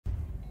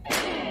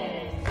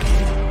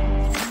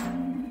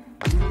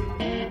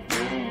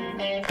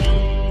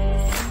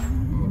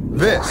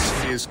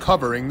This is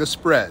Covering the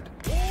Spread,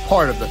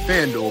 part of the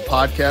FanDuel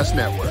Podcast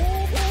Network.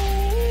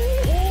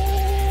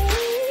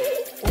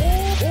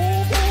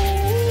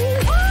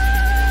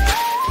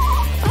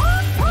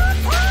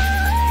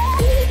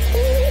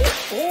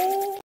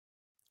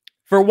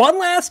 For one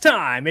last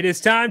time, it is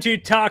time to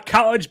talk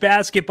college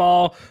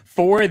basketball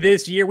for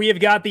this year. We have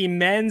got the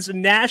men's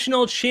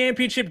national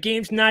championship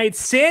game tonight,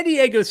 San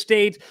Diego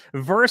State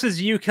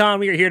versus UConn.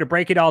 We are here to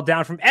break it all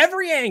down from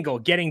every angle,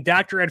 getting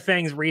Dr. Ed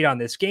Feng's read on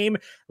this game,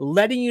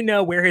 letting you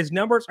know where his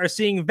numbers are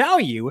seeing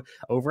value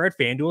over at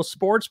FanDuel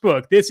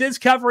Sportsbook. This is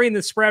Covering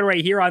the Spread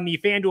right here on the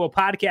FanDuel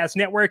Podcast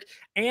Network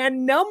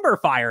and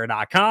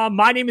numberFire.com.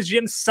 My name is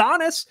Jim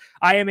Sonis.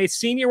 I am a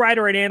senior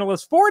writer and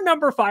analyst for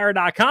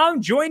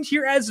numberFire.com, joined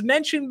here as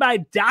mentioned by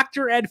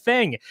Dr. Ed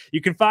Feng. You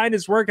can find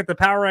his work at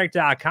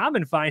thepowerrank.com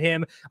and find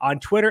him on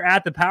Twitter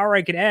at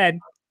thepowerranked.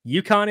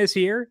 UConn is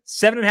here,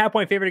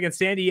 7.5-point favorite against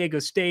San Diego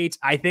State.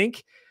 I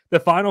think the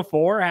Final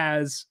Four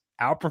has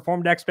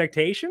outperformed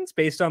expectations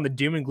based on the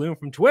doom and gloom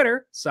from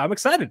Twitter. So I'm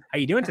excited. How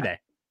you doing today?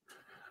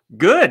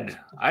 Good.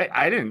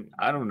 I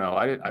don't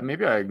know.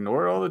 Maybe I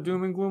ignored all the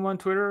doom and gloom on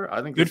Twitter.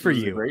 I think good for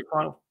you. A great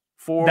Final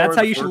Four. That's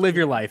how you should live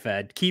your life,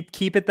 Ed.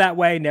 Keep it that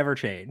way. Never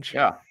change.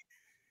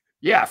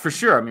 Yeah, for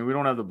sure. I mean, we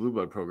don't have the blue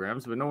blood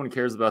programs, but no one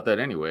cares about that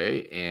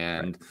anyway.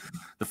 And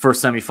the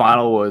first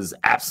semifinal was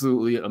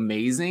absolutely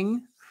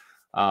amazing.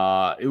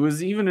 It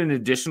was even an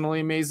additionally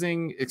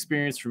amazing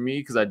experience for me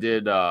because I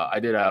did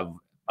have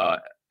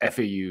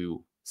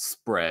FAU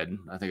spread.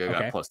 I think I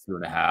got plus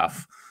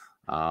 2.5.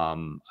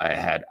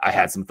 I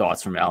had some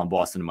thoughts from Alan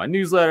Boston in my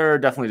newsletter.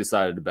 Definitely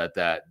decided to bet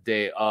that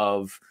day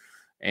of.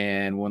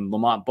 And when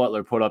Lamont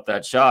Butler put up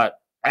that shot,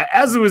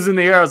 as it was in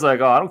the air, I was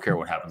like, oh, I don't care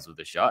what happens with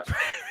this shot.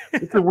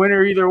 It's a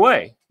winner either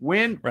way.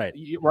 Win, right?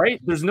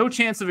 There's no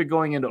chance of it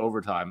going into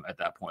overtime at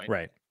that point.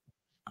 Right.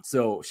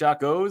 So shot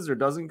goes or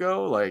doesn't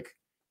go,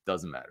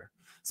 doesn't matter.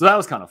 So that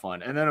was kind of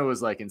fun. And then it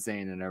was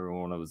insane and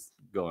everyone was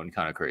going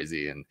kind of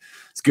crazy. And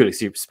it's a good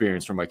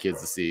experience for my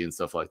kids to see and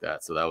stuff like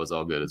that. So that was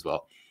all good as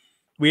well.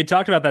 We had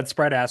talked about that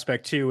spread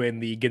aspect too in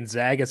the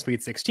Gonzaga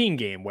Sweet 16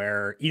 game,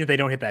 where even if they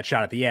don't hit that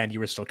shot at the end, you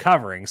were still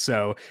covering.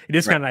 So it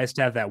is kind of nice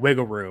to have that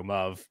wiggle room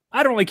of,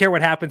 I don't really care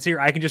what happens here.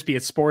 I can just be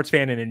a sports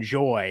fan and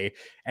enjoy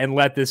and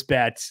let this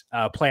bet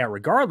play out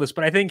regardless.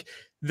 But I think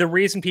the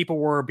reason people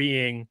were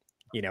being,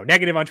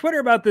 negative on Twitter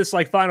about this,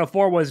 Final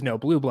Four was no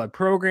blue blood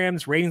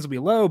programs, ratings will be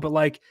low. But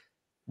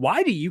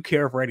why do you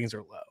care if ratings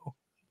are low?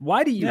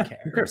 Why do you care?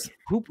 Who cares?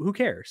 Who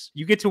cares?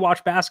 You get to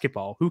watch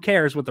basketball. Who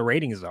cares what the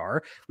ratings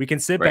are? We can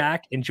sit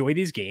back, enjoy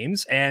these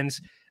games. And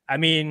I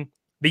mean,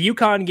 the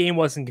UConn game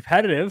wasn't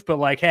competitive,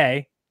 but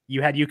hey,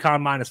 you had UConn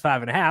minus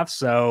 5.5.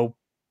 So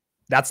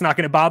that's not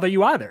going to bother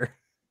you either.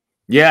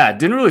 Yeah.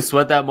 Didn't really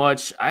sweat that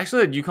much. I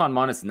actually had UConn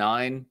minus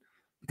 9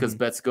 because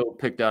Betsco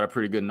picked out a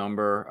pretty good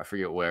number. I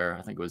forget where.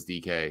 I think it was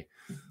DK.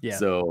 Yeah.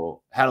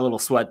 So had a little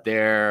sweat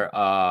there.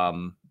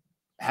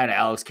 Had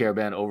Alex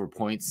Caravan over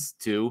points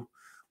too,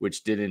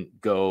 which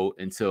didn't go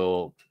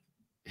until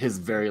his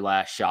very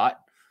last shot.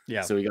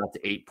 Yeah. So he got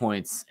to 8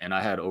 points and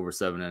I had over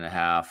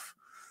 7.5.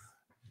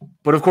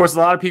 But of course, a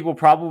lot of people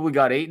probably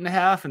got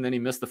 8.5 and then he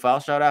missed the foul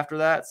shot after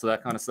that. So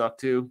that kind of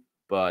sucked too.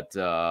 But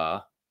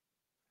I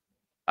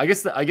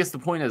guess the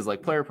point is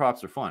player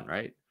props are fun,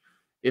 right?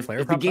 If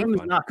the game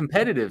is not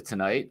competitive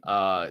tonight,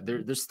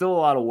 there's still a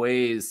lot of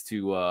ways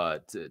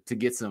to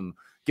get some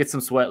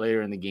sweat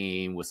later in the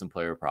game with some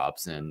player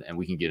props and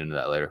we can get into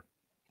that later.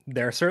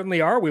 There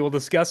certainly are. We will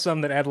discuss some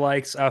that Ed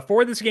likes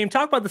for this game,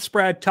 talk about the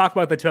spread, talk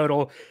about the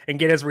total, and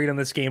get his read on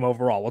this game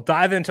overall. We'll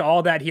dive into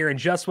all that here in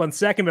just 1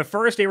 second. But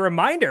first, a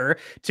reminder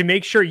to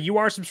make sure you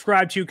are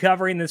subscribed to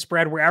Covering the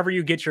Spread wherever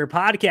you get your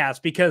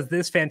podcast, because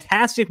this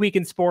fantastic week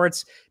in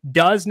sports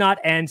does not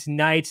end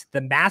tonight. The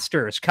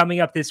Masters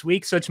coming up this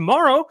week. So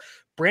tomorrow,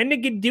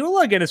 Brandon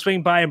Gadula going to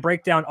swing by and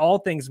break down all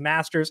things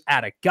Masters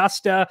at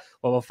Augusta.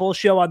 We'll have a full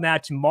show on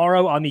that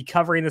tomorrow on the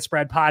Covering the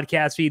Spread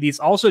podcast feed. These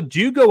also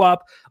do go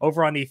up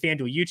over on the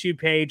FanDuel YouTube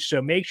page,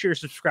 so make sure to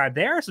subscribe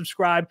there.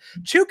 Subscribe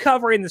to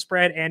Covering the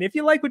Spread, and if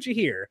you like what you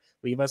hear,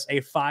 leave us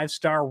a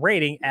 5-star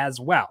rating as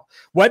well.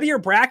 Whether your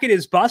bracket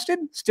is busted,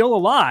 still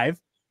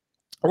alive,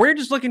 or you're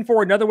just looking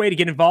for another way to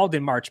get involved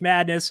in March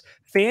Madness,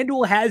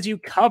 FanDuel has you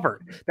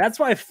covered. That's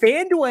why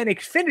FanDuel and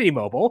Xfinity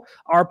Mobile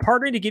are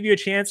partnering to give you a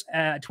chance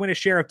to win a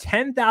share of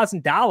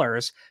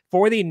 $10,000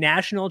 for the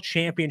national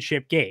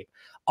championship game.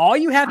 All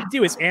you have to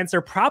do is answer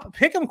prop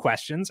pick'em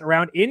questions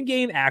around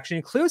in-game action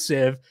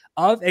inclusive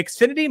of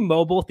Xfinity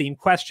Mobile themed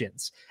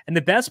questions. And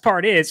the best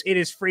part is it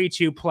is free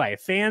to play.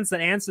 Fans that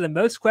answer the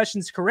most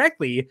questions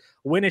correctly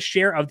win a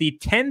share of the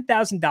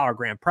 $10,000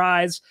 grand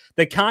prize.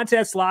 The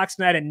contest locks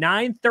tonight at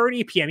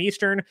 9:30 p.m.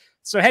 Eastern.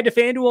 So head to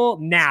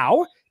FanDuel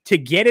now to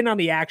get in on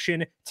the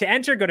action. To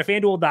enter, go to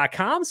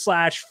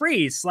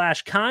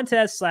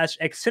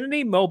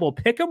FanDuel.com/free/contest/Xfinity Mobile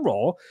Pick'em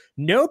Roll.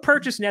 No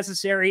purchase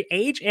necessary.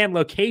 Age and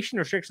location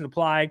restrictions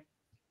apply.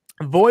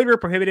 Void where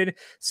prohibited.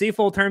 See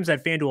full terms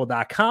at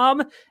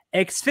FanDuel.com.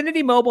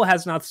 Xfinity Mobile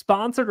has not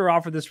sponsored or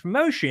offered this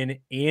promotion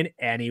in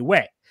any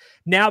way.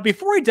 Now,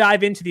 before we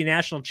dive into the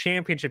national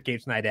championship game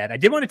tonight, Ed, I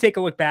did want to take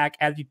a look back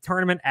at the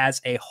tournament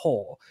as a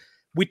whole.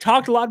 We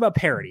talked a lot about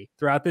parity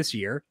throughout this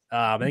year.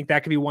 I think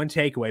that could be one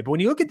takeaway. But when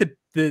you look at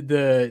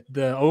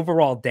the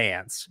overall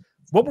dance,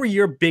 what were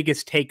your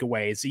biggest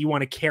takeaways that you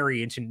want to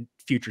carry into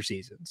future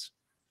seasons?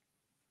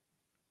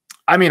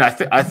 I mean,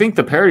 I think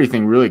the parity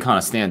thing really kind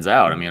of stands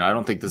out. I mean, I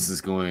don't think this is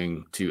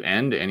going to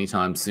end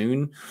anytime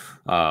soon.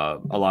 A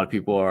lot of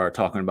people are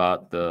talking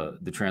about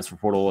the transfer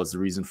portal as the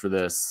reason for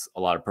this.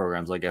 A lot of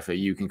programs like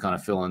FAU can kind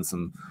of fill in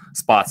some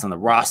spots on the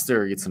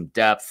roster, get some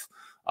depth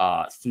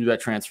through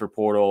that transfer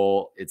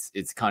portal.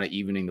 It's kind of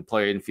evening the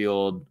playing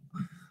field.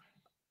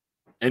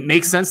 It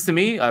makes sense to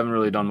me. I haven't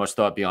really done much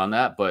thought beyond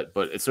that, but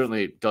it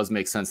certainly does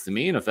make sense to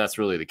me. And if that's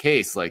really the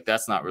case, like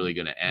that's not really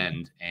going to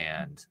end.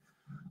 And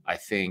I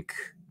think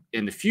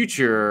in the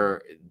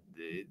future,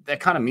 that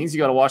kind of means you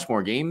got to watch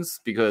more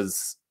games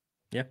because,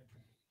 yeah,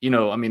 you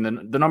know, I mean,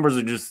 the numbers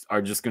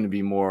are just going to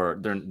be more.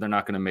 They're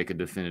not going to make a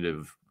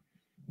definitive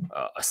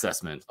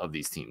assessment of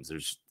these teams.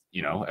 There's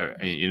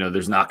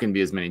there's not going to be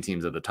as many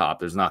teams at the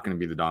top. There's not going to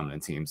be the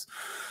dominant teams.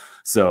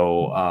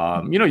 So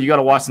you got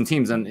to watch some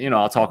teams, and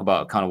I'll talk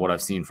about kind of what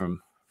I've seen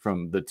from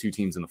the two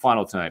teams in the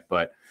final tonight.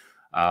 But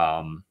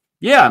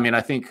yeah, I mean,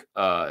 I think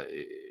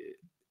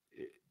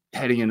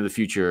heading into the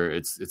future,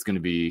 it's going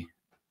to be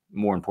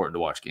more important to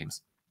watch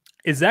games.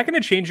 Is that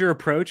going to change your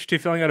approach to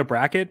filling out a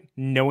bracket,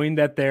 knowing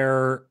that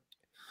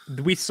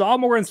we saw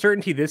more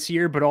uncertainty this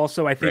year, but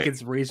also I think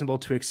it's reasonable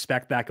to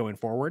expect that going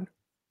forward?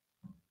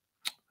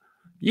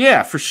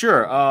 Yeah, for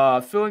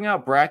sure. Filling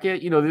out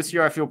bracket, this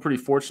year I feel pretty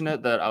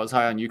fortunate that I was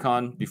high on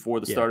UConn before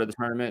the start of the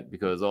tournament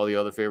because all the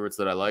other favorites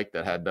that I liked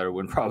that had better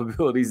win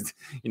probabilities,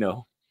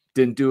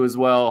 didn't do as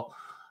well.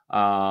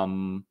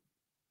 And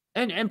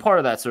part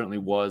of that certainly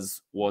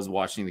was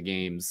watching the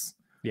games.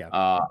 Yeah.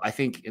 I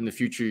think in the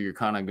future, you're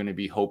kind of going to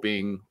be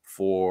hoping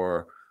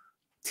for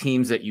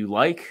teams that you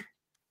like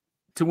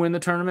to win the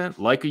tournament,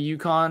 like a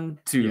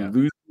UConn to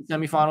lose the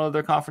semifinal of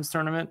their conference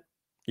tournament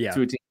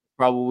to a team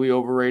probably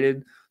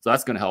overrated. So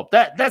that's going to help.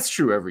 That's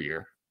true every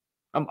year.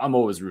 I'm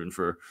always rooting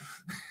for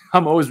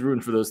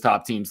those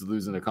top teams to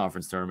lose in their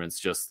conference tournaments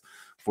just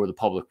for the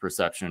public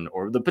perception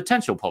or the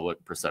potential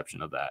public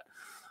perception of that.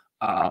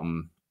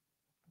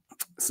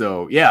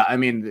 So yeah, I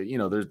mean,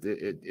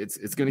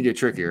 it's going to get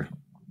trickier.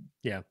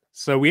 Yeah.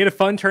 So we had a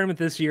fun tournament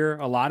this year,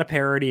 a lot of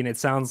parity, and it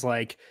sounds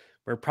like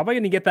we're probably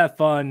going to get that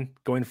fun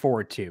going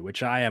forward too,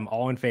 which I am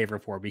all in favor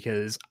for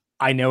because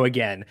I know,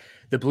 again,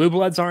 the Blue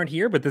Bloods aren't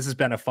here, but this has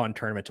been a fun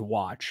tournament to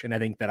watch, and I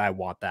think that I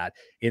want that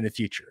in the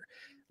future.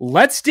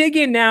 Let's dig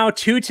in now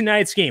to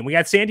tonight's game. We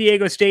got San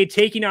Diego State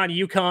taking on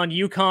UConn.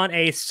 UConn,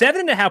 a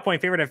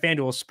 7.5-point favorite at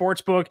FanDuel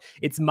Sportsbook.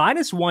 It's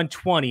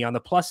 -120 on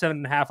the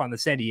 +7.5 on the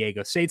San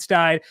Diego State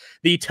side.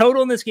 The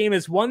total in this game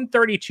is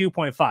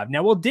 132.5.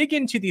 Now, we'll dig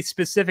into the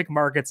specific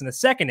markets in a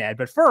second, Ed,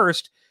 but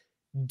first,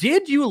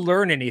 did you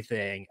learn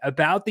anything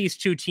about these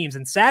two teams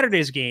in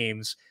Saturday's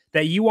games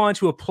that you want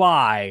to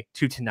apply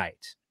to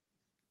tonight?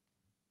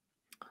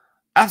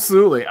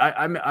 Absolutely.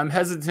 I'm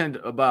hesitant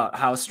about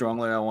how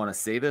strongly I want to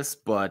say this,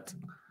 but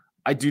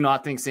I do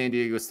not think San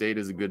Diego State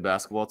is a good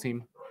basketball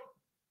team.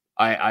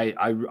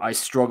 I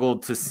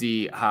struggled to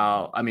see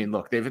how. I mean,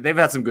 look, they've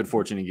had some good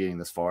fortune in getting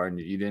this far, and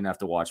you didn't have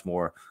to watch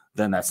more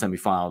than that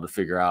semifinal to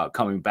figure out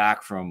coming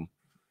back from.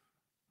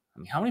 I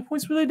mean, how many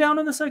points were they down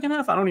in the second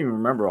half? I don't even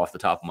remember off the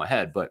top of my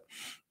head, but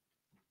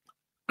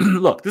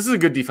look, this is a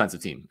good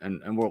defensive team,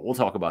 and we'll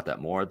talk about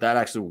that more. That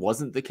actually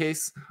wasn't the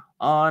case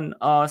on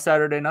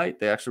Saturday night.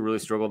 They actually really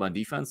struggled on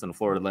defense, and the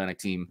Florida Atlantic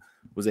team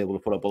was able to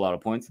put up a lot of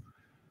points.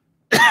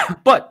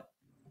 But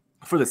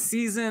for the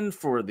season,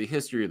 for the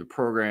history of the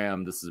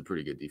program, this is a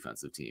pretty good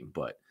defensive team,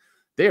 but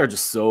they are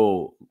just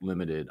so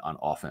limited on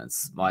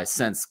offense. My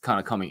sense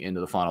kind of coming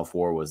into the Final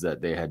Four was that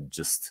they had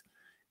just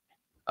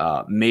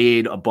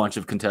made a bunch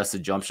of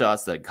contested jump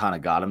shots that kind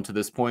of got them to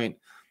this point.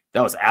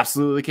 That was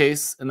absolutely the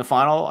case in the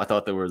final. I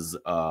thought there was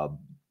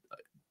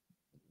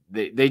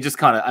they just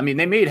kind of, I mean,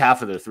 they made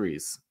half of their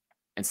threes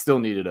and still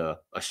needed a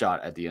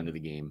shot at the end of the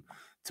game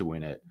to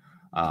win it.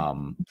 I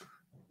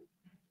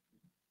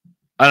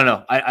don't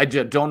know. I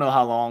just don't know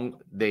how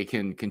long they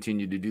can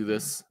continue to do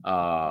this.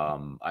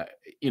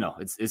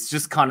 It's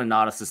just kind of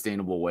not a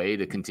sustainable way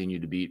to continue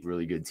to beat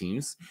really good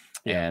teams.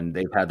 And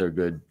they've had their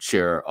good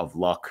share of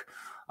luck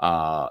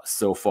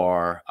so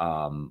far.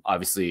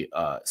 Obviously,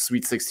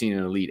 Sweet 16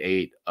 and Elite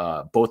 8,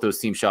 both those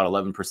teams shot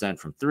 11%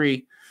 from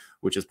three,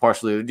 which is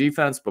partially the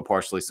defense, but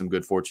partially some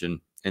good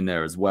fortune in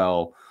there as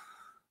well.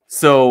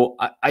 So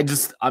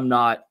I'm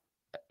not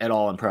at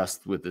all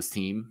impressed with this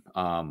team.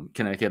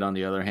 Connecticut, on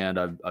the other hand,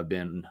 I've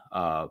been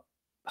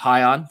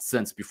high on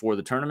since before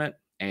the tournament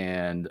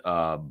and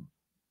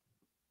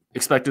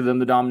expected them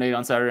to dominate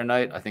on Saturday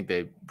night. I think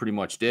they pretty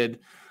much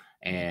did.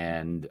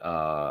 And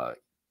I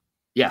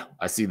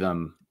see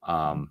them.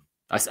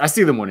 I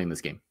see them winning this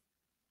game.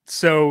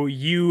 So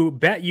you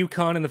bet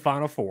UConn in the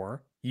Final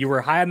Four. You were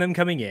high on them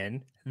coming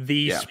in.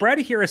 The spread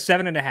here is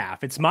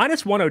 7.5. It's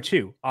minus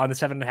 102 on the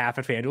 7.5 at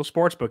FanDuel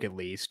Sportsbook, at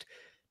least.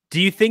 Do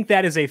you think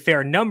that is a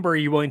fair number? Are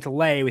you willing to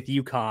lay with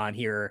UConn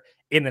here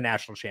in the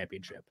national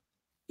championship?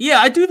 Yeah,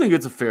 I do think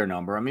it's a fair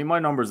number. I mean, my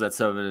number's at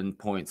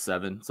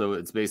 7.7, so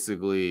it's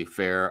basically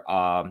fair.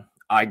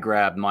 I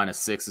grabbed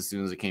 -6 as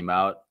soon as it came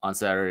out on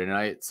Saturday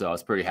night, so I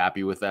was pretty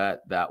happy with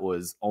that. That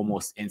was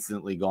almost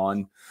instantly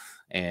gone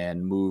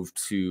and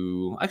moved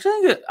to I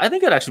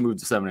think it actually moved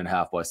to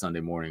 7.5 by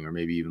Sunday morning, or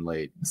maybe even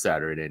late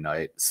Saturday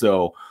night.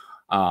 So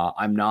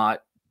I'm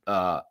not.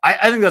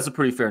 I think that's a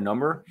pretty fair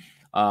number.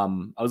 I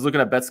was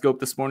looking at BetScope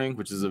this morning,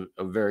 which is a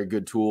very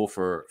good tool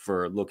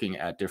for looking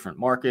at different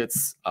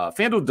markets.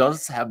 FanDuel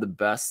does have the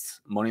best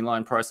money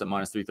line price at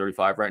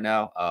 -335 right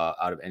now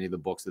out of any of the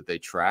books that they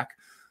track.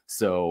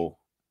 So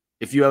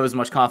if you have as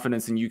much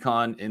confidence in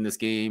UConn in this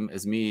game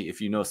as me,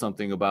 if you know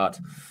something about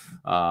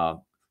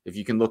if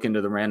you can look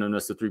into the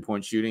randomness of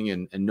three-point shooting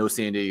and know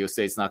San Diego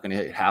State's not going to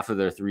hit half of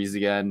their threes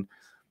again,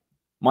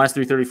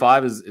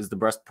 -335 is the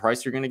best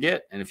price you're going to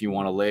get. And if you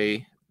want to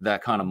lay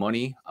that kind of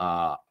money,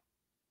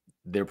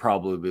 there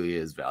probably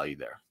is value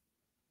there.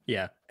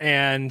 Yeah.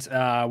 And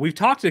we've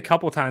talked a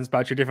couple of times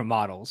about your different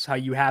models, how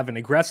you have an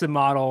aggressive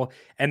model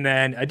and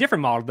then a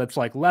different model that's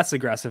like less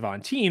aggressive on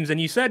teams. And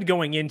you said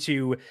going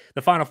into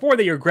the Final Four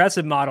that your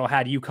aggressive model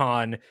had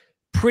UConn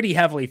pretty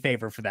heavily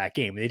favored for that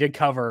game. They did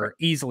cover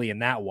easily in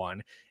that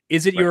one.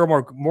 Is it your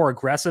more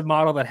aggressive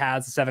model that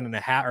has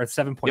 7.5 or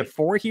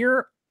 7.4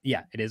 here?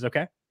 Yeah, it is.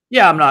 Okay.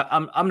 Yeah,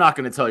 I'm not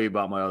going to tell you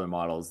about my other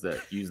models that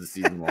use the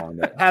season long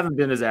that haven't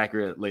been as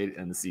accurate late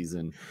in the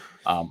season.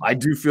 I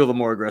do feel the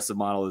more aggressive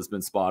model has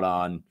been spot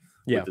on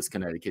with this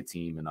Connecticut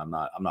team, and I'm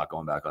not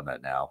going back on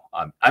that now.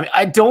 I mean,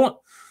 I don't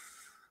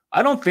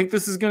think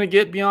this is going to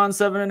get beyond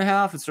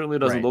 7.5. It certainly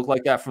doesn't look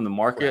like that from the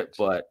market,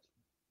 but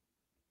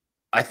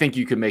I think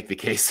you can make the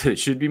case that it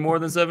should be more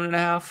than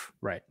 7.5.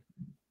 Right.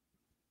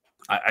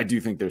 I do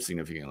think they're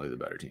significantly the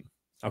better team.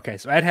 Okay,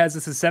 so Ed has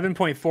this is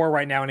 7.4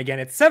 right now, and again,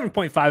 it's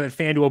 7.5 at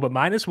FanDuel, but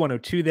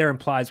 -102 there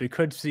implies we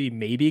could see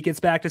maybe it gets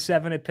back to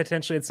 7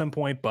 potentially at some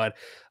point, but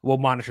we'll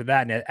monitor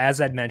that. And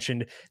as Ed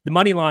mentioned, the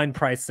money line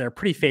price there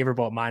pretty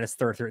favorable at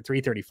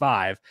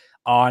 -335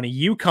 on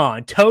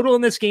UConn. Total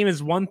in this game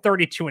is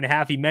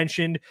 132.5. He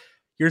mentioned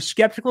you're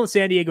skeptical of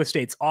San Diego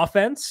State's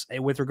offense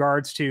with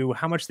regards to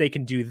how much they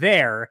can do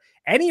there.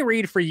 Any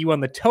read for you on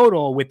the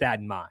total with that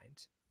in mind?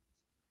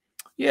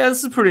 Yeah,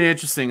 this is pretty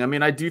interesting. I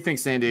mean, I do think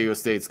San Diego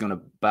State's going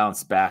to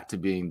bounce back to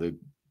being the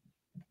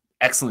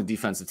excellent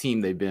defensive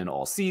team they've been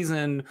all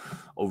season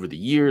over the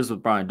years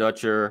with Brian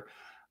Dutcher.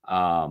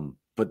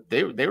 But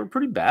they were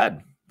pretty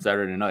bad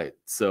Saturday night.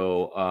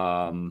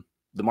 So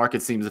the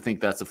market seems to think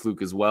that's a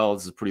fluke as well.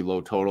 This is a pretty low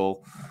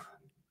total.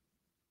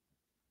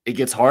 It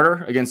gets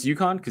harder against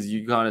UConn because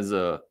UConn is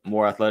a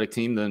more athletic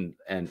team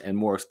and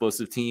more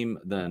explosive team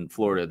than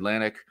Florida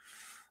Atlantic.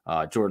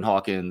 Jordan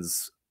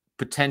Hawkins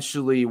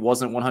potentially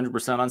wasn't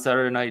 100% on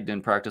Saturday night,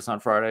 didn't practice on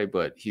Friday,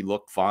 but he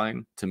looked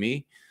fine to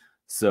me.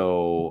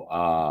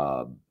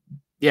 So,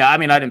 yeah, I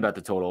mean, I didn't bet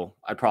the total.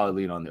 I'd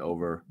probably lean on the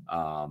over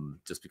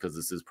just because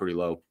this is pretty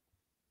low,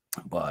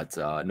 but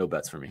no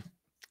bets for me.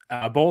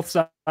 Both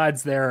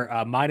sides there,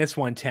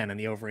 -110 on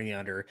the over and the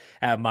under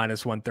at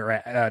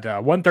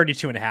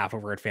 -132.5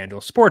 over at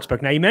FanDuel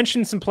Sportsbook. Now, you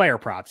mentioned some player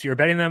props. You're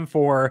betting them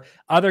for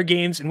other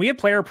games, and we have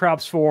player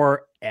props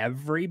for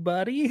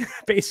everybody,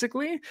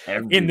 basically,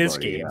 in this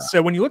game. Yeah.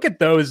 So when you look at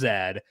those,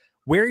 Ed,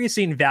 where are you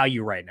seeing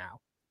value right now?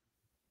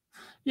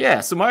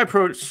 Yeah, so my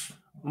approach,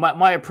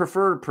 my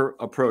preferred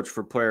approach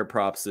for player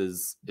props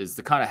is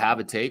to kind of have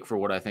a take for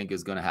what I think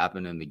is going to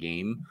happen in the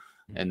game,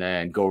 and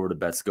then go over to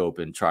BetScope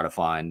and try to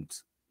find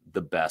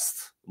the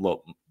best,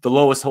 the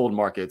lowest hold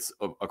markets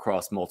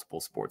across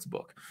multiple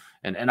sportsbook.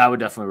 And I would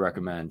definitely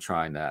recommend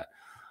trying that.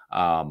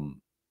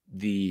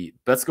 The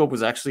BetScope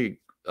was actually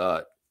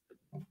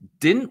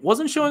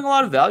wasn't showing a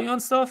lot of value on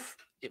stuff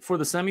for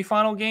the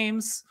semifinal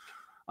games.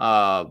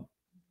 And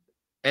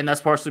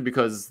that's partially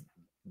because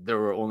there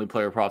were only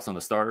player props on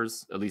the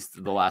starters, at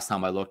least the last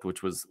time I looked,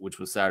 which was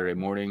Saturday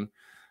morning.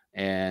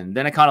 And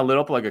then it kind of lit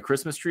up like a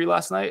Christmas tree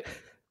last night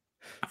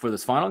for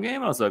this final game.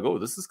 And I was like, oh,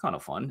 this is kind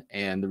of fun.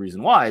 And the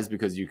reason why is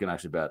because you can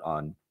actually bet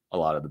on a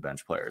lot of the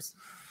bench players.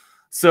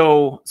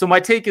 So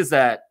my take is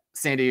that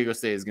San Diego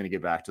State is going to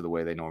get back to the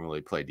way they normally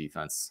play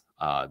defense.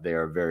 They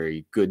are a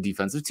very good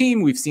defensive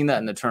team. We've seen that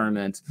in the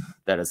tournament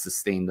that has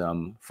sustained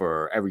them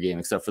for every game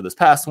except for this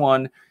past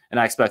one. And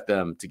I expect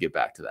them to get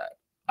back to that.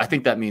 I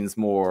think that means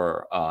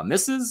more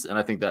misses, and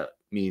I think that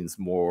means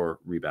more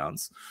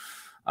rebounds.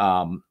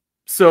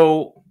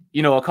 So,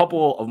 you know, a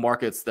couple of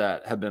markets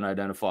that have been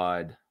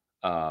identified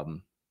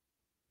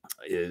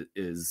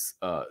is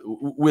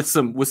with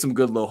some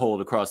good low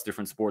hold across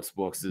different sports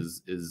books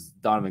is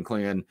Donovan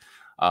Clingan.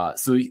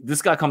 So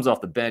this guy comes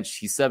off the bench.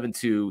 He's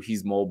 7'2".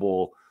 He's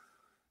mobile.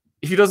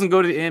 If he doesn't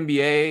go to the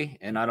NBA,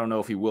 and I don't know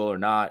if he will or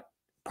not,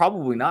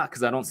 probably not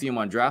because I don't see him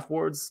on draft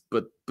boards.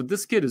 But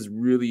this kid is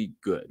really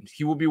good.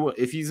 He will be,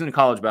 if he's in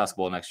college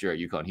basketball next year at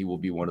UConn, he will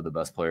be one of the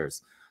best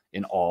players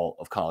in all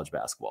of college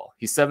basketball.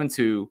 He's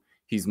 7'2".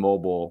 He's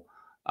mobile.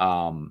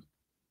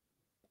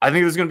 I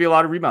think there's going to be a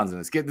lot of rebounds in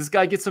this. This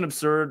guy gets an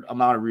absurd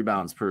amount of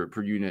rebounds per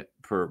unit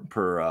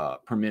per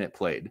minute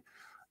played,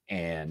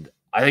 and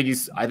I think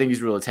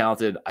he's really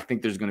talented. I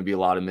think there's going to be a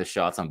lot of missed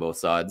shots on both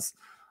sides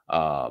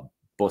of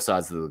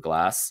the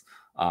glass.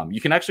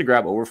 You can actually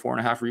grab over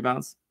 4.5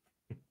 rebounds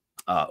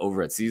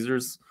over at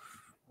Caesars.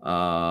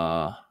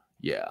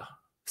 Yeah.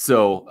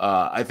 So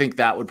I think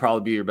that would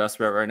probably be your best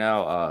bet right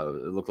now.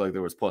 It looked like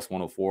there was plus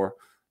 104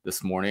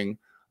 this morning.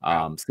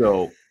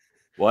 So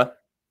what?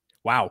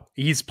 Wow.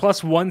 He's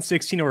plus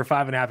 116 over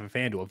 5.5 at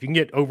FanDuel. If you can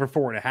get over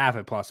 4.5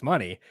 at plus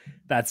money,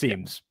 that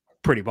seems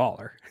pretty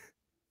baller.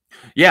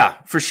 Yeah,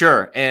 for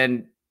sure.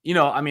 And,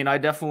 I mean, I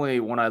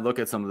definitely, when I look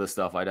at some of this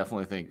stuff, I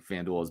definitely think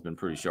FanDuel has been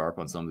pretty sharp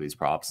on some of these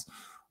props.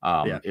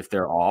 If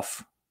they're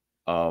off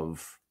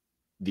of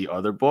the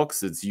other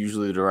books, it's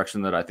usually the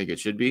direction that I think it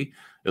should be.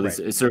 At least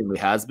it certainly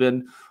has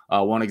been.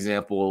 One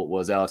example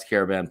was Alex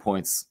Caravan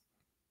points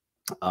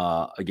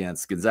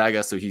against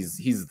Gonzaga. So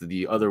he's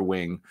the other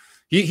wing.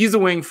 He's a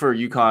wing for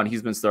UConn.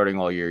 He's been starting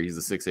all year. He's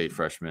a 6'8"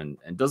 freshman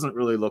and doesn't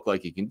really look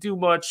like he can do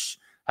much.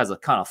 Has a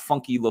kind of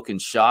funky looking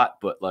shot,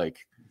 but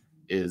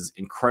is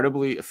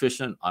incredibly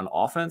efficient on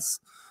offense.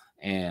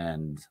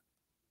 And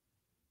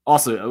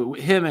also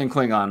him and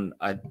Klingon,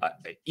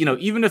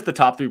 even if the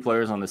top 3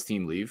 players on this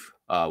team leave,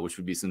 which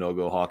would be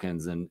Sanogo,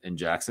 Hawkins, and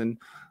Jackson,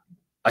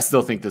 I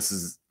still think this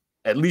is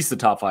at least the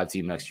top 5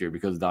 team next year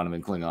because of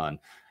Donovan Klingon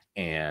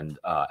and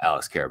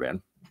Alex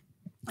Caravan.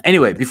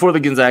 Anyway, before the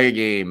Gonzaga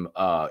game,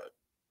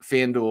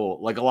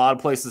 FanDuel, a lot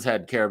of places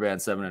had Caravan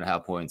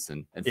 7.5 points,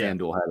 and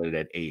FanDuel had it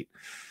at 8.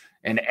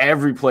 And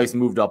every place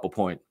moved up a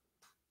point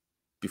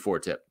before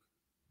tip.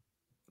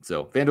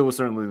 So FanDuel was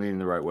certainly leading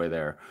the right way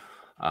there.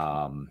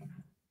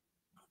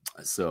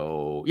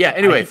 So yeah,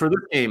 anyway, for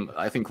this game,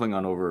 I think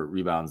Klingon over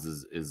rebounds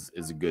is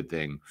a good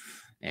thing.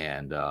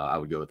 And I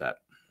would go with that.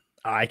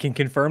 I can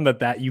confirm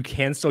that you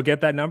can still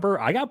get that number.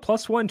 I got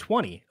plus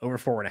 120 over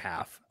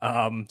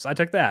 4.5. So I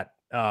took that.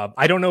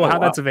 I don't know how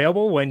that's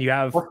available when you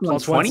have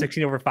plus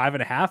 116 over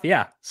 5.5.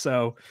 Yeah.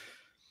 So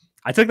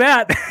I took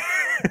that.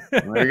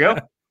 There you go.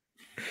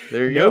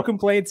 No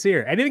complaints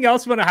here. Anything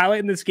else you want to highlight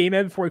in this game,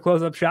 Ed, before we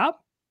close up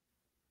shop?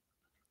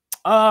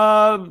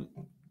 I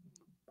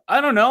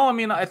don't know. I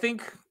mean, I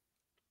think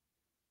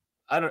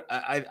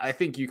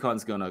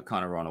UConn's going to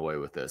kind of run away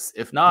with this.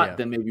 If not,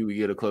 then maybe we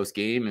get a close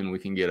game and we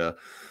can get a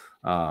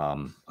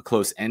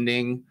close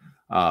ending.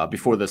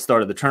 Before the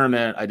start of the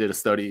tournament, I did a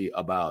study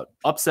about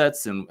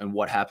upsets and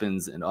what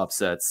happens in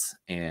upsets,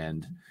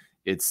 and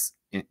it's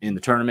in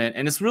the tournament.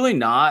 And it's really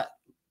not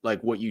like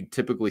what you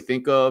typically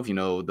think of,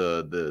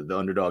 the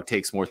underdog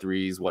takes more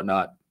threes,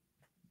 whatnot.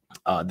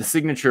 The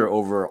signature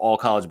over all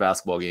college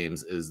basketball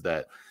games is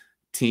that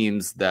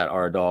teams that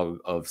are a dog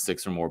of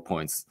 6 or more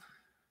points,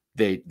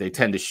 they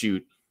tend to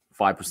shoot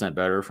 5%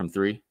 better from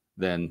 3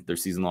 than their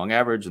season-long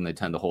average, and they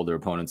tend to hold their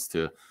opponents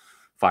to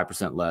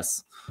 5%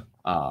 less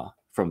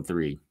from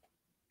 3.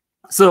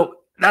 So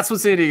that's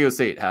what San Diego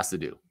State has to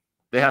do.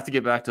 They have to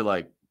get back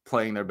to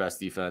playing their best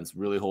defense,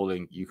 really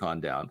holding UConn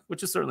down,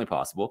 which is certainly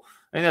possible.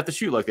 And they have to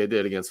shoot like they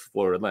did against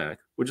Florida Atlantic,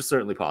 which is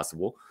certainly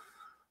possible.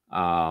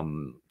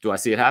 Do I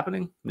see it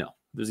happening? No.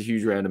 There's a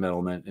huge random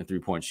element in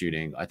 3-point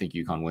shooting. I think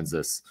UConn wins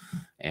this,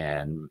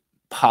 and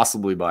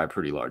possibly by a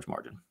pretty large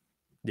margin.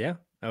 Yeah.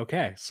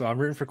 Okay. So I'm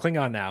rooting for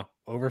Klingon now.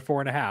 Over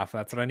 4.5.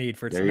 That's what I need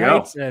for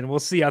tonight. And we'll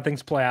see how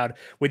things play out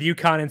with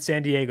UConn and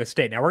San Diego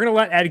State. Now, we're going to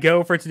let Ed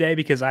go for today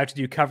because I have to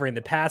do covering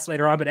the pass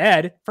later on. But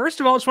Ed, first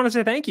of all, I just want to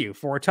say thank you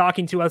for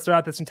talking to us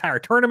throughout this entire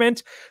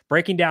tournament,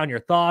 breaking down your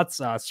thoughts,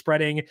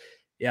 spreading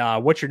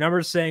what your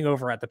numbers saying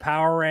over at the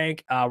Power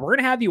Rank. We're going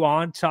to have you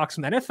on to talk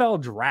some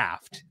NFL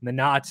draft in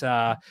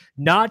the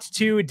not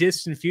too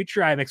distant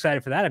future. I'm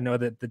excited for that. I know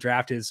that the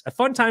draft is a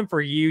fun time for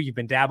you. You've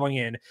been dabbling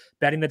in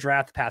betting the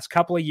draft the past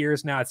couple of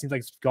years now. It seems like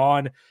it's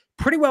gone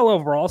pretty well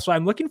overall. So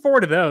I'm looking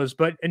forward to those.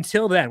 But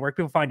until then, where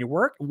can people find your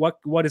work?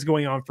 What is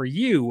going on for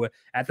you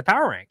at the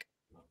Power Rank?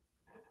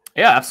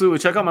 Yeah, absolutely.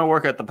 Check out my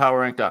work at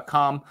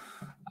thepowerrank.com.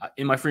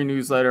 In my free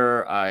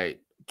newsletter, I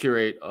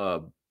curate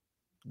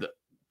the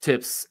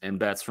tips and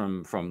bets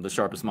from the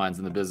sharpest minds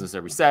in the business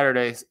every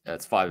Saturday.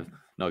 That's 5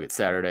 Nugget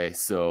Saturday.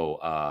 So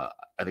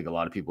I think a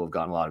lot of people have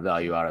gotten a lot of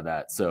value out of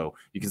that. So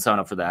you can sign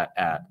up for that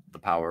at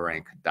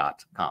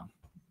thepowerrank.com.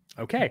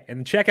 Okay.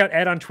 And check out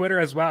Ed on Twitter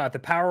as well at the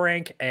Power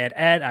Rank. And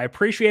Ed, I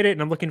appreciate it.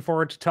 And I'm looking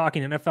forward to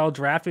talking NFL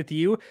draft with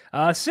you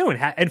soon.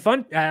 Have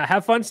fun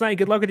tonight.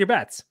 Good luck with your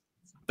bets.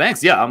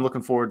 Thanks. Yeah, I'm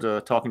looking forward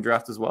to talking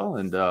draft as well.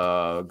 And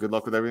good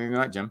luck with everything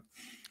tonight, Jim.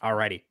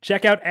 Alrighty.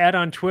 Check out Ed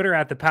on Twitter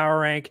at the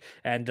Power Rank.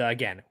 And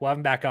again, we'll have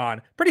him back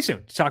on pretty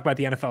soon to talk about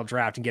the NFL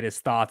draft and get his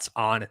thoughts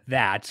on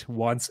that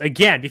once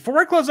again. Before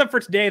I close up for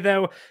today,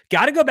 though,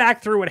 got to go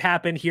back through what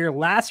happened here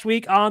last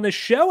week on the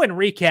show and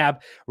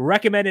recap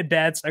recommended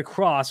bets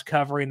across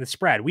covering the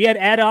spread. We had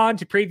Ed on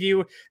to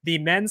preview the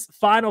men's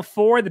Final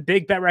Four. The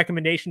big bet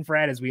recommendation for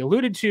Ed, as we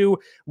alluded to,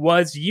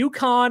 was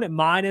UConn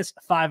minus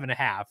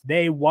 5.5.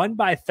 They won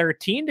by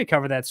 13 to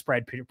cover that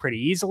spread pretty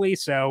easily.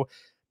 So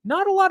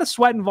not a lot of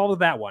sweat involved with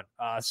that one.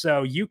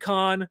 So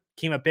UConn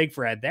came up big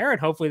for Ed there, and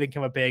hopefully they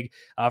come up big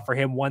for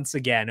him once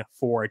again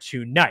for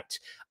tonight.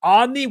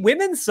 On the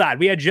women's side,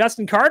 we had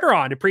Justin Carter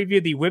on to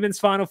preview the women's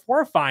Final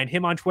Four. Find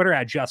him on Twitter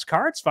at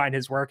JustCarts. Find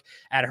his work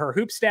at Her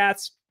Hoop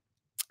Stats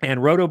and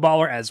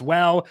Rotoballer as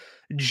well.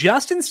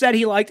 Justin said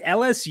he liked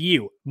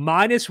LSU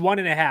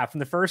 -1.5 from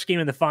the first game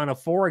in the Final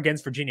Four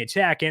against Virginia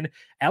Tech, and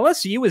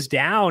LSU was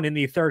down in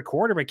the third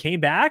quarter but came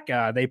back.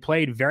 They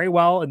played very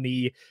well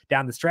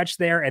down the stretch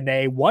there, and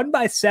they won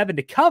by 7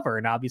 to cover,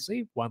 and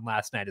obviously won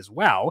last night as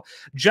well.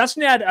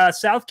 Justin had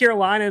South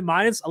Carolina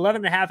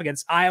 -11.5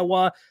 against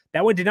Iowa.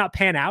 That one did not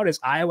pan out as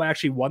Iowa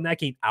actually won that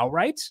game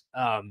outright.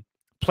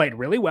 Played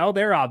really well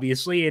there,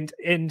 obviously.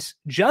 And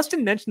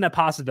Justin mentioned that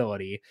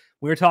possibility.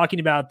 We were talking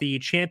about the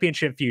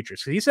championship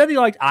futures. So he said he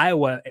liked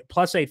Iowa at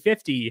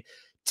 +850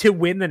 to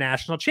win the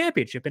national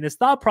championship. And his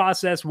thought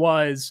process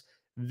was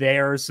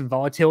there's some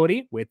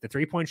volatility with the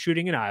 3-point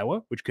shooting in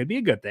Iowa, which could be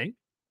a good thing.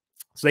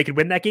 So they could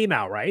win that game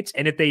outright.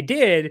 And if they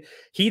did,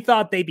 he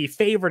thought they'd be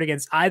favored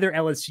against either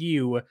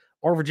LSU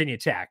or Virginia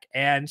Tech.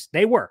 And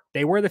they were.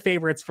 They were the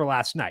favorites for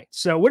last night.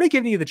 So would have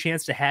given you the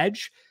chance to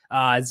hedge.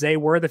 They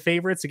were the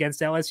favorites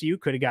against LSU.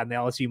 Could have gotten the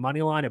LSU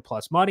money line at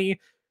plus money,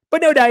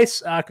 but no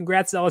dice.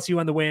 Congrats to LSU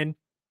on the win.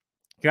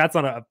 Congrats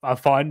on a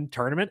fun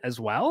tournament as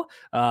well.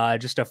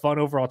 Just a fun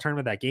overall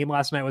tournament. That game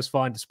last night was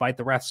fun despite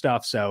the ref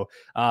stuff. So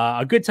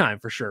a good time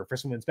for sure for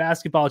some women's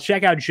basketball.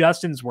 Check out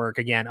Justin's work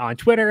again on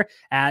Twitter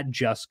at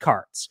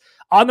JustCarts.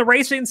 On the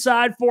racing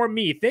side for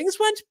me, things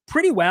went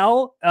pretty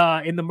well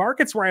in the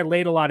markets where I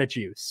laid a lot of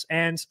juice.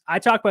 And I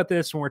talk about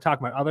this when we're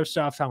talking about other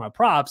stuff, talking about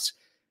props.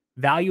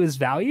 Value is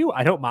value.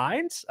 I don't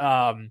mind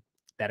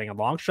betting on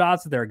long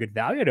shots. If they're a good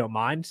value, I don't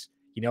mind,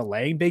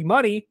 laying big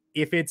money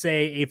if it's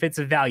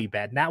a value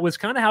bet. And that was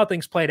kind of how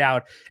things played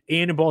out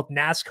in both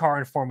NASCAR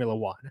and Formula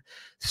One.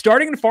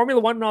 Starting in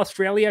Formula One in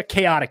Australia,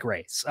 chaotic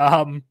race.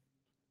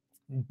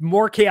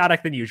 More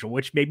chaotic than usual,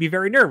 which made me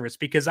very nervous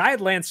because I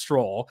had Lance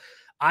Stroll.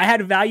 I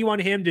had a value on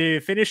him to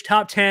finish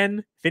top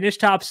 10, finish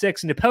top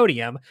 6 in the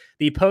podium.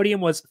 The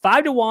podium was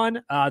 5-1.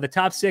 The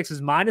top 6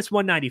 is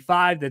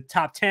 -195. The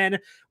top 10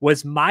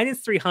 was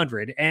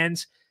 -300.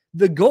 And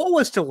the goal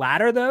was to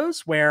ladder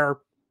those where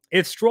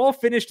if Stroll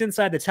finished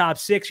inside the top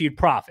 6, you'd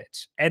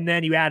profit. And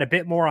then you add a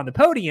bit more on the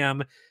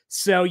podium.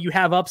 So you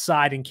have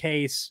upside in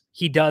case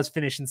he does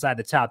finish inside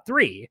the top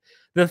 3.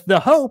 The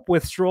hope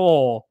with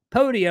Stroll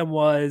podium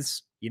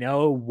was,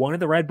 one of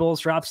the Red Bulls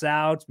drops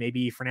out,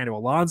 maybe Fernando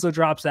Alonso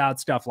drops out,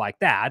 stuff like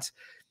that.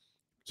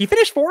 He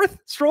finished 4th,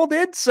 Stroll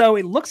did, so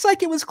it looks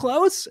like it was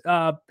close.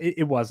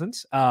 It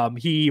wasn't.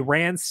 He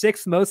ran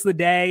 6th most of the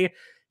day.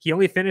 He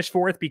only finished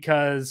 4th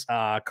because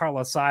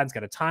Carlos Sainz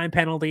got a time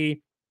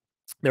penalty.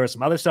 There was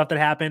some other stuff that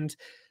happened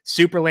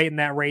super late in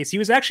that race. He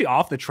was actually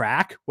off the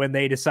track when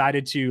they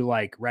decided to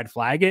red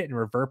flag it and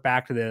revert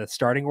back to the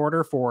starting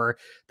order for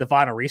the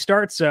final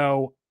restart.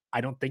 So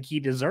I don't think he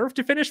deserved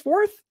to finish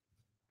 4th,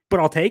 but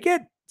I'll take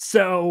it.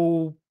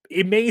 So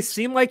it may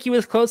seem like he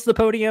was close to the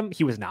podium.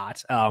 He was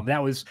not.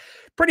 That was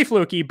pretty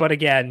fluky. But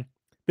again,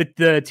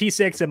 the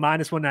T6 at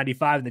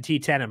 -195 and the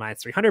T10 at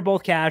 -300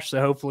 both cash.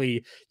 So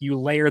hopefully you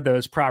layer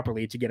those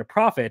properly to get a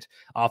profit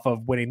off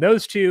of winning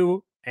those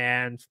two.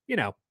 And,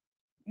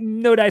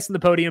 no dice on the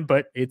podium,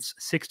 but it's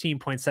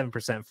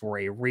 16.7% for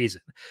a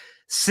reason.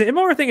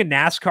 Similar thing in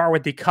NASCAR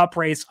with the Cup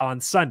race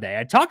on Sunday.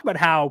 I talked about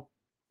how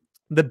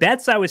the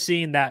bets I was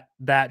seeing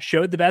that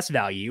showed the best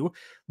value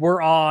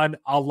were on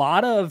a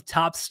lot of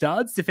top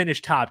studs to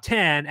finish top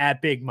 10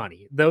 at big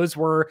money. Those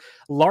were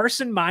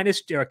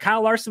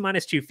Kyle Larson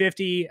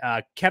 -250,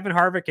 Kevin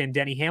Harvick and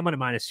Denny Hamlin at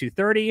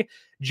 -230,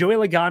 Joey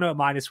Logano at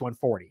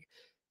 -140.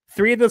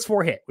 3 of those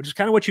 4 hit, which is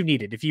kind of what you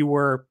needed. If you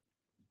were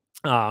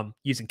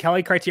using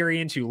Kelly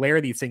criterion to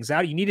layer these things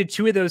out, you needed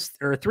 2 of those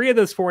or 3 of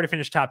those 4 to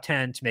finish top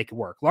 10 to make it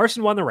work.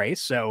 Larson won the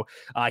race, so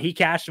he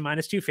cashed to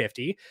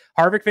 -250.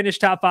 Harvick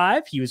finished top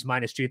 5. He was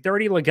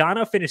 -230.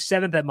 Logano finished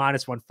 7th at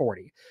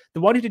 -140.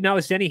 The one who did not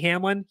was Denny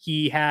Hamlin.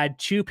 He had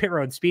 2 pit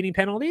road speeding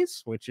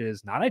penalties, which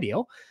is not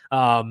ideal.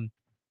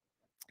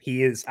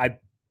 He is, I'm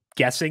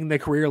guessing, the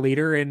career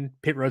leader in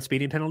pit road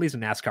speeding penalties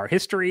in NASCAR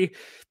history.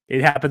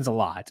 It happens a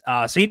lot.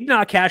 So he did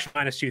not cash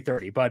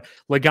 -230, but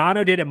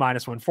Logano did at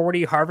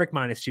 -140, Harvick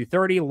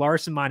 -230,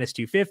 Larson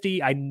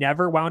 -250. I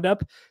never wound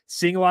up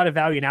seeing a lot of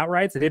value in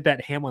outrights. I did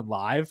bet Hamlin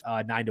live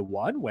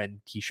 9-1 when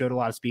he showed a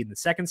lot of speed in the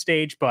second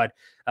stage, but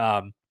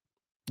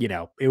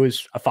it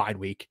was a fine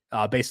week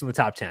based on the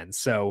top 10.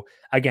 So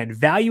again,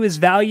 value is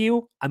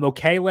value. I'm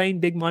okay laying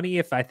big money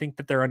if I think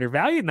that they're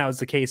undervalued. And that was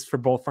the case for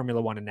both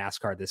Formula One and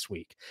NASCAR this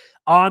week.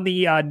 On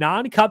the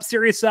non-Cup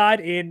Series side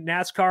in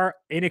NASCAR,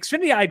 in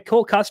Xfinity, I had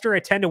Cole Custer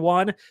at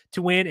 10-1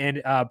 to win,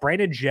 and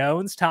Brandon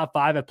Jones top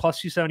 5 at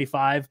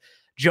 +275.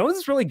 Jones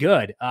is really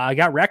good.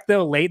 Got wrecked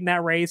though late in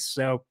that race,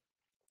 so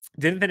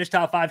didn't finish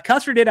top 5.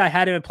 Custer did. I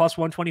had him at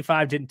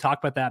 +125. Didn't talk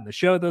about that in the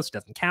show, though, so it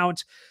doesn't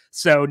count.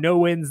 So no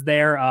wins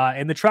there.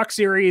 In the Truck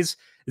Series,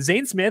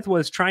 Zane Smith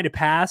was trying to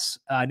pass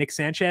Nick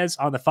Sanchez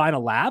on the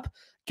final lap.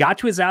 Got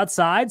to his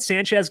outside.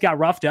 Sanchez got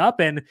roughed up,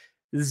 and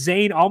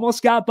Zane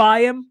almost got by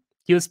him.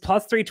 He was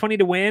plus 320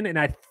 to win, and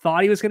I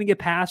thought he was going to get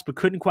past, but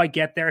couldn't quite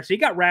get there. So he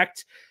got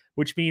wrecked,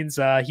 which means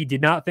he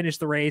did not finish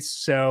the race.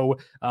 So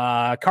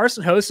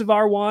Carson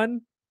Hocevar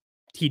won.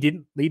 He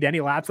didn't lead any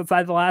laps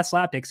outside the last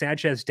lap. Nick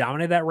Sanchez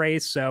dominated that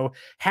race. So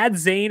had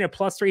Zane at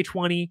plus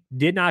 320,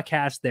 did not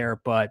cash there,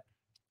 but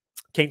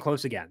came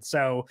close again.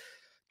 So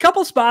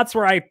couple spots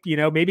where I,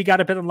 maybe got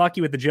a bit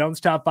unlucky with the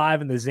Jones top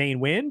 5 and the Zane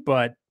win,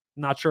 but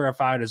not sure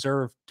if I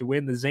deserve to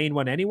win the Zane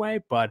one anyway.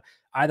 But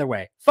either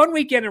way, fun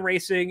weekend in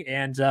racing,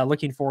 and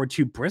looking forward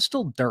to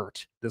Bristol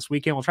Dirt this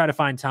weekend. We'll try to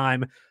find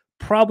time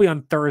probably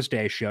on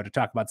Thursday's show to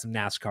talk about some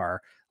NASCAR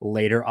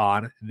later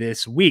on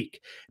this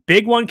week.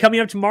 Big one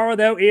coming up tomorrow,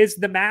 though, is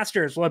the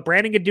Masters. We'll have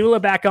Brandon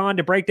Gadula back on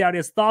to break down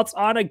his thoughts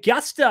on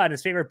Augusta and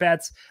his favorite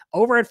bets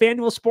over at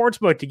FanDuel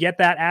Sportsbook. To get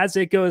that as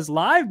it goes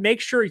live, make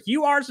sure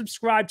you are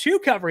subscribed to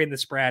Covering the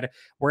Spread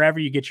wherever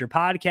you get your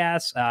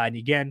podcasts. And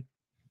again,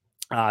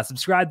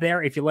 subscribe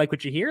there. If you like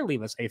what you hear,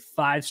 leave us a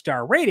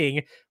 5-star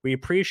rating. We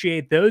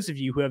appreciate those of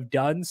you who have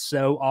done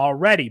so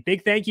already.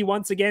 Big thank you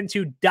once again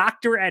to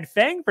Dr. Ed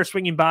Feng for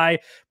swinging by,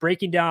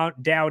 breaking down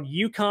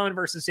UConn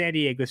versus San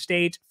Diego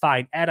State.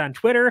 Find Ed on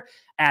Twitter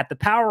at the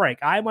Power Rank.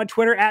 I'm on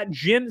Twitter at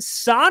Jim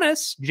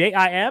Sannes,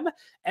 JimSannes.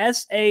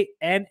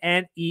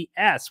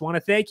 Want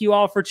to thank you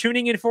all for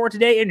tuning in for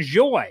today.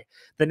 Enjoy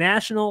the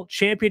national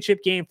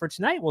championship game for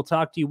tonight. We'll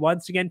talk to you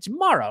once again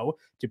tomorrow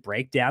to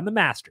break down the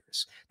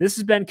Masters. This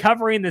has been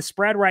Covering the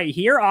Spread right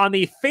here on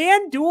the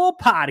FanDuel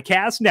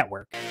Podcast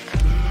Network.